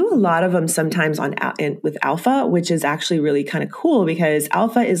 I do a lot of them sometimes with alpha, which is actually really kind of cool because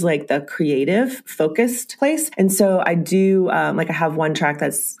alpha is the creative, focused place. And so I do, I have one track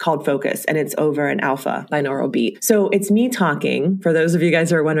that's called Focus, and it's over an alpha binaural beat. So it's me talking, for those of you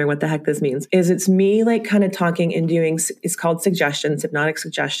guys who are wondering what the heck this means, is it's me kind of talking and doing, it's called suggestions, hypnotic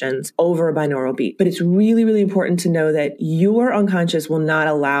suggestions over a binaural beat. But it's really, really important to know that your unconscious will not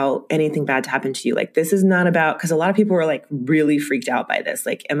allow anything bad to happen to you. This is not about, because a lot of people are really freaked out by this.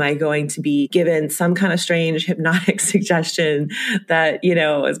 Am I going to be given some kind of strange hypnotic suggestion that,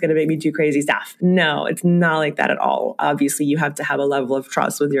 is going to make me do crazy stuff? No, it's not like that at all. Obviously, you have to have a level of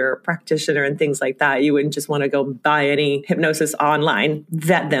trust with your practitioner and things like that. You wouldn't just want to go buy any hypnosis online.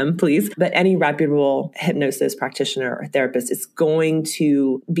 Vet them, please. But any reputable hypnosis practitioner or therapist is going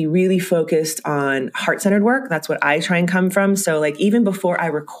to be really focused on heart-centered work. That's what I try and come from. So even before I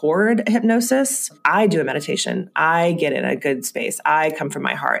record hypnosis, I do a meditation. I get in a good space. I come from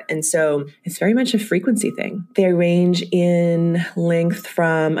my heart. And so it's very much a frequency thing. They range in length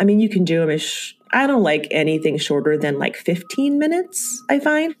from, you can do them as I don't like anything shorter than 15 minutes, I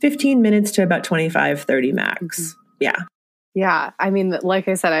find. 15 minutes to about 25, 30 max. Yeah. Yeah. I mean, like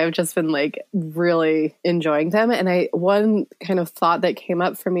I said, I've just been like really enjoying them. And one kind of thought that came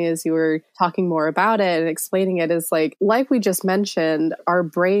up for me as you were talking more about it and explaining it is like we just mentioned, our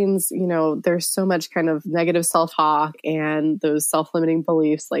brains, there's so much kind of negative self-talk and those self-limiting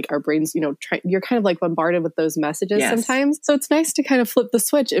beliefs, like our brains, you're kind of like bombarded with those messages sometimes. So it's nice to kind of flip the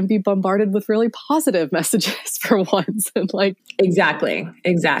switch and be bombarded with really positive messages for once. And like, Exactly.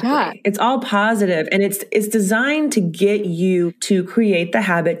 Yeah. It's all positive, and it's designed to get you to create the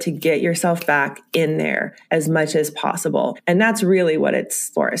habit to get yourself back in there as much as possible. And that's really what it's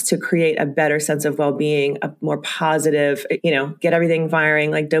for, is to create a better sense of well-being, a more positive, get everything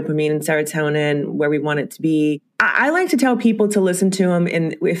firing like dopamine and serotonin where we want it to be. I like to tell people to listen to them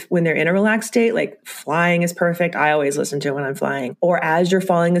when they're in a relaxed state, like flying is perfect. I always listen to it when I'm flying, or as you're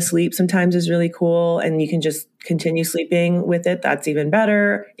falling asleep sometimes is really cool. And you can just continue sleeping with it. That's even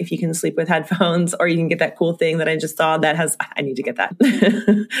better if you can sleep with headphones, or you can get that cool thing that I just saw I need to get that,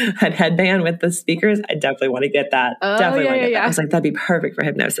 that headband with the speakers. I definitely want to get that. That. I was like, that'd be perfect for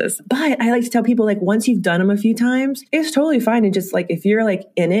hypnosis. But I like to tell people, like, once you've done them a few times, it's totally fine. And just like, if you're like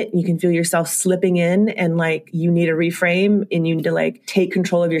in it, you can feel yourself slipping in and like you need to reframe and you need to like take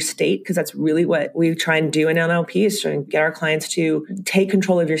control of your state, because that's really what we try and do in NLP, is try and get our clients to take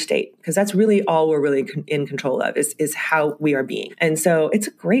control of your state, because that's really all we're really in control of is how we are being. And so it's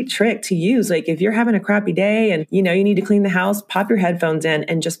a great trick to use. Like if you're having a crappy day and you need to clean the house, pop your headphones in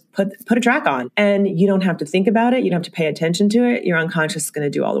and just put a track on, and you don't have to think about it. You don't have to pay attention to it. Your unconscious is going to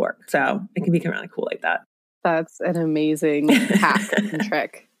do all the work. So it can become really cool like that. That's an amazing hack and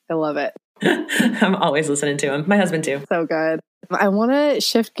trick. I love it. I'm always listening to him. My husband too. So good. I want to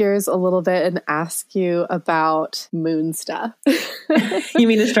shift gears a little bit and ask you about moon stuff. You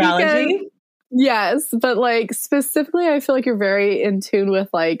mean astrology? Yes, but like specifically, I feel like you're very in tune with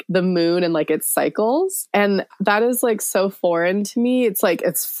like the moon and like its cycles. And that is like so foreign to me. It's like,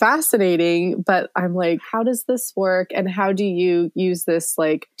 it's fascinating, but I'm like, how does this work? And how do you use this?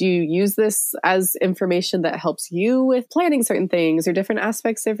 Like, do you use this as information that helps you with planning certain things or different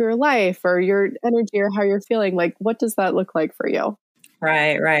aspects of your life or your energy or how you're feeling? Like, what does that look like for you?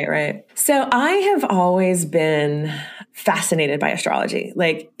 Right. So I have always been fascinated by astrology.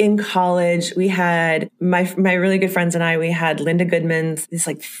 Like in college, we had my really good friends and we had Linda Goodman's, this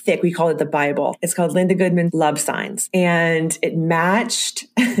like thick, we call it the Bible. It's called Linda Goodman's Love Signs. And it matched,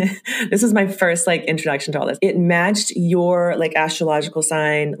 this was my first like introduction to all this. It matched your like astrological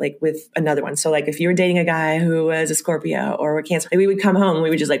sign, like with another one. So like if you were dating a guy who was a Scorpio or a Cancer, like, we would come home and we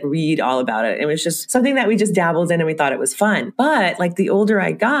would just like read all about it. It was just something that we just dabbled in and we thought it was fun. But like the older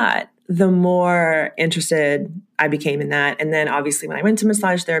I got, the more interested I became in that. And then obviously when I went to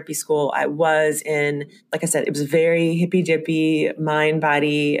massage therapy school, I was in, like I said, it was very hippy dippy, mind,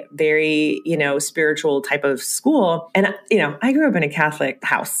 body, very, spiritual type of school. And, I grew up in a Catholic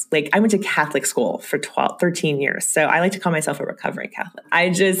house. Like I went to Catholic school for 13 years. So I like to call myself a recovering Catholic. I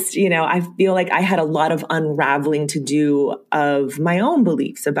just, I feel like I had a lot of unraveling to do of my own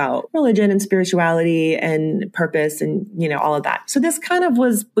beliefs about religion and spirituality and purpose and, all of that. So this kind of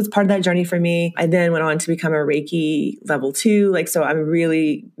was part of that journey for me. I then went on to become a Reiki level 2. Like, so I'm a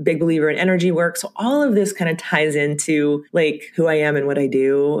really big believer in energy work. So all of this kind of ties into like who I am and what I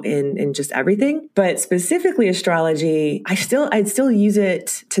do in just everything. But specifically astrology, I'd still use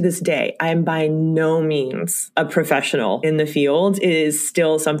it to this day. I'm by no means a professional in the field. It is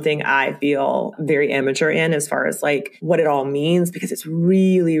still something I feel very amateur in as far as like what it all means, because it's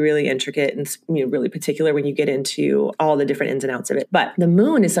really, really intricate and really particular when you get into all the different ins and outs of it. But the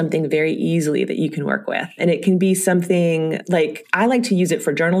moon is something very easily that you can work with. And it can be something like, I like to use it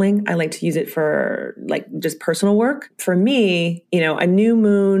for journaling. I like to use it for like just personal work. For me, a new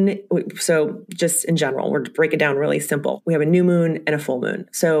moon. So just in general, we're to break it down really simple. We have a new moon and a full moon.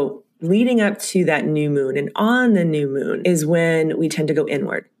 So leading up to that new moon and on the new moon is when we tend to go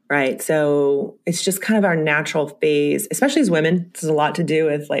inward. Right. So it's just kind of our natural phase, especially as women. This has a lot to do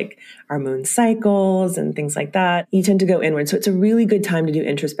with like our moon cycles and things like that. You tend to go inward. So it's a really good time to do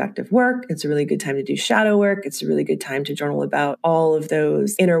introspective work. It's a really good time to do shadow work. It's a really good time to journal about all of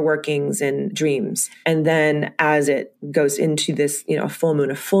those inner workings and dreams. And then as it goes into this, a full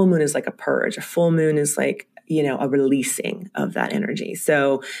moon is like a purge. A full moon is like, a releasing of that energy.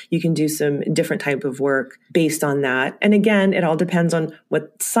 So you can do some different type of work based on that. And again, it all depends on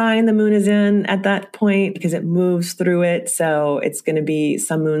what sign the moon is in at that point, because it moves through it. So it's going to be,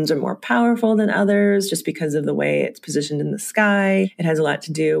 some moons are more powerful than others just because of the way it's positioned in the sky. It has a lot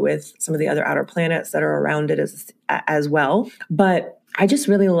to do with some of the other outer planets that are around it as well. But I just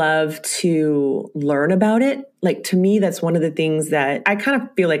really love to learn about it. Like, to me, that's one of the things that I kind of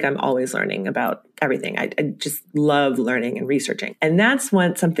feel like I'm always learning about everything. I just love learning and researching. And that's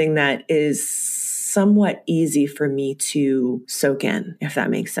something that is somewhat easy for me to soak in, if that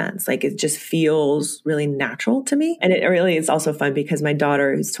makes sense. Like, it just feels really natural to me. And it really is also fun because my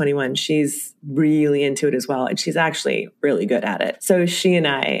daughter, who's 21, she's really into it as well. And she's actually really good at it. So she and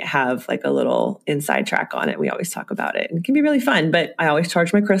I have like a little inside track on it. We always talk about it, and it can be really fun, but I always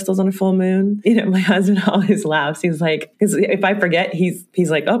charge my crystals on a full moon. My husband always laughs. He's like, because if I forget, he's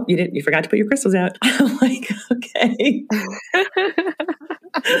like, oh, you forgot to put your crystals out. I'm like, okay.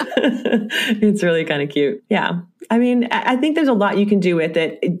 It's really kind of cute. Yeah. I mean, I think there's a lot you can do with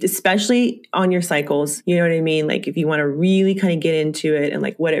it, especially on your cycles. You know what I mean? Like, if you want to really kind of get into it and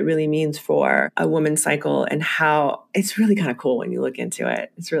like what it really means for a woman's cycle and how it's really kind of cool when you look into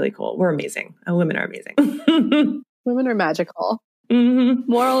it. It's really cool. We're amazing. Women are amazing. Women are magical. Mm-hmm.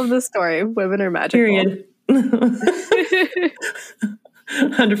 Moral of the story, women are magical. Period.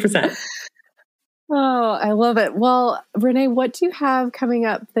 100%. Oh, I love it. Well, Renee, what do you have coming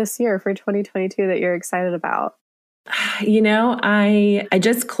up this year for 2022 that you're excited about? I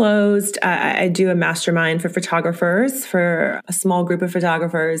just closed, I do a mastermind for photographers, for a small group of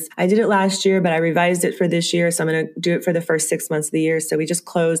photographers. I did it last year, but I revised it for this year. So I'm going to do it for the first 6 months of the year. So we just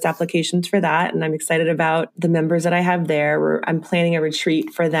closed applications for that. And I'm excited about the members that I have there. I'm planning a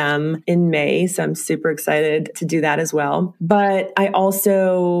retreat for them in May. So I'm super excited to do that as well. But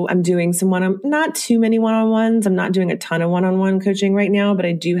I'm doing some not too many one-on-ones. I'm not doing a ton of one-on-one coaching right now, but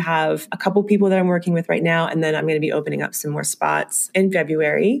I do have a couple people that I'm working with right now. And then I'm going to be opening up some more spots in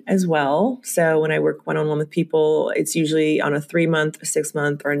February as well. So when I work one-on-one with people, it's usually on a 3-month, a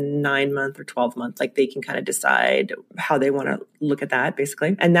 6-month, or a 9-month or 12-month. Like, they can kind of decide how they want to look at that,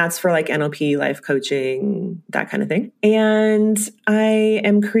 basically. And that's for like NLP, life coaching, that kind of thing. And I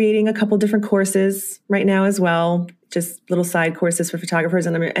am creating a couple different courses right now as well. Just little side courses for photographers.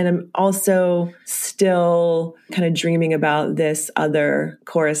 And I'm also still kind of dreaming about this other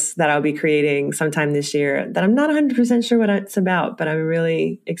course that I'll be creating sometime this year that I'm not 100% sure what it's about, but I'm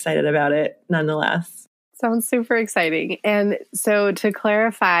really excited about it nonetheless. Sounds super exciting. And so, to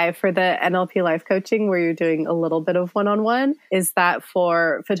clarify, for the NLP life coaching where you're doing a little bit of one-on-one, is that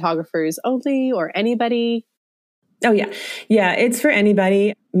for photographers only or anybody? Oh, yeah. Yeah, it's for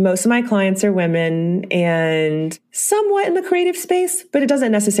anybody. Most of my clients are women and somewhat in the creative space, but it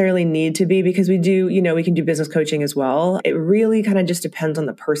doesn't necessarily need to be, because we can do business coaching as well. It really kind of just depends on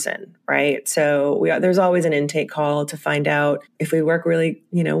the person, right? So there's always an intake call to find out if we work really,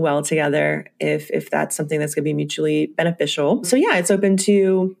 well together, if that's something that's going to be mutually beneficial. So yeah, it's open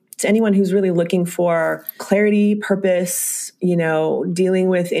to anyone who's really looking for clarity, purpose, dealing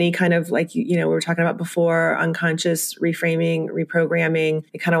with any kind of, like, we were talking about before, unconscious reframing, reprogramming.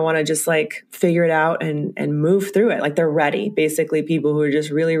 They kind of want to just like figure it out and move through it. Like, they're ready. Basically, people who are just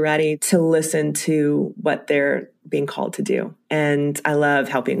really ready to listen to what they're being called to do. And I love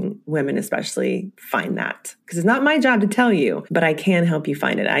helping women especially find that, because it's not my job to tell you, but I can help you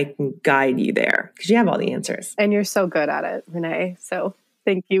find it. I can guide you there because you have all the answers. And you're so good at it, Renee. So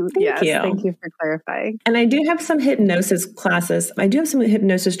thank you. Thank you for clarifying. And I do have some hypnosis classes. I do have some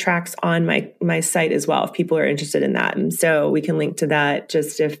hypnosis tracks on my site as well, if people are interested in that. And so we can link to that.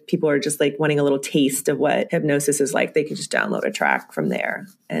 Just if people are just like wanting a little taste of what hypnosis is like, they can just download a track from there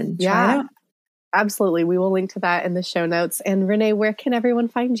and try it out. Absolutely. We will link to that in the show notes. And Renee, where can everyone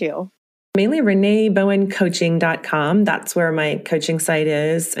find you? Mainly ReneeBowenCoaching.com. That's where my coaching site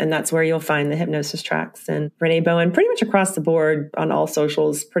is. And that's where you'll find the hypnosis tracks. And Renee Bowen, pretty much across the board on all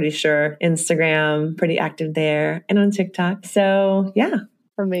socials, pretty sure. Instagram, pretty active there, and on TikTok. So yeah.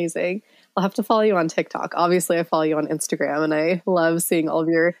 Amazing. I'll have to follow you on TikTok. Obviously, I follow you on Instagram, and I love seeing all of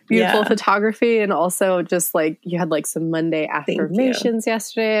your beautiful photography. And also just like you had like some Monday affirmations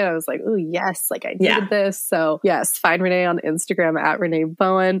yesterday. And I was like, oh, yes, like I needed this. So yes, find Renee on Instagram at Renee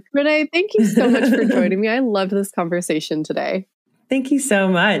Bowen. Renee, thank you so much for joining me. I loved this conversation today. Thank you so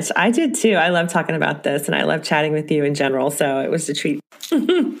much. I did too. I love talking about this, and I love chatting with you in general. So it was a treat.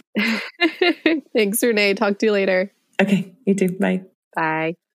 Thanks, Renee. Talk to you later. Okay. You too. Bye.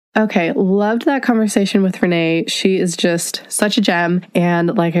 Bye. Okay, loved that conversation with Renee. She is just such a gem.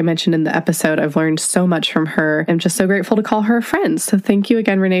 And like I mentioned in the episode, I've learned so much from her. I'm just so grateful to call her a friend. So thank you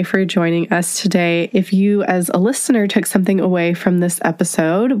again, Renee, for joining us today. If you as a listener took something away from this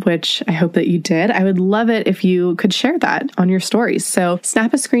episode, which I hope that you did, I would love it if you could share that on your stories. So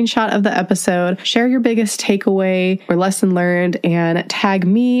snap a screenshot of the episode, share your biggest takeaway or lesson learned, and tag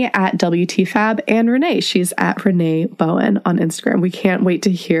me at WTFab and Renee. She's at Renee Bowen on Instagram. We can't wait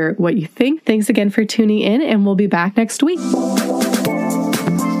to hear what you think. Thanks again for tuning in, and we'll be back next week.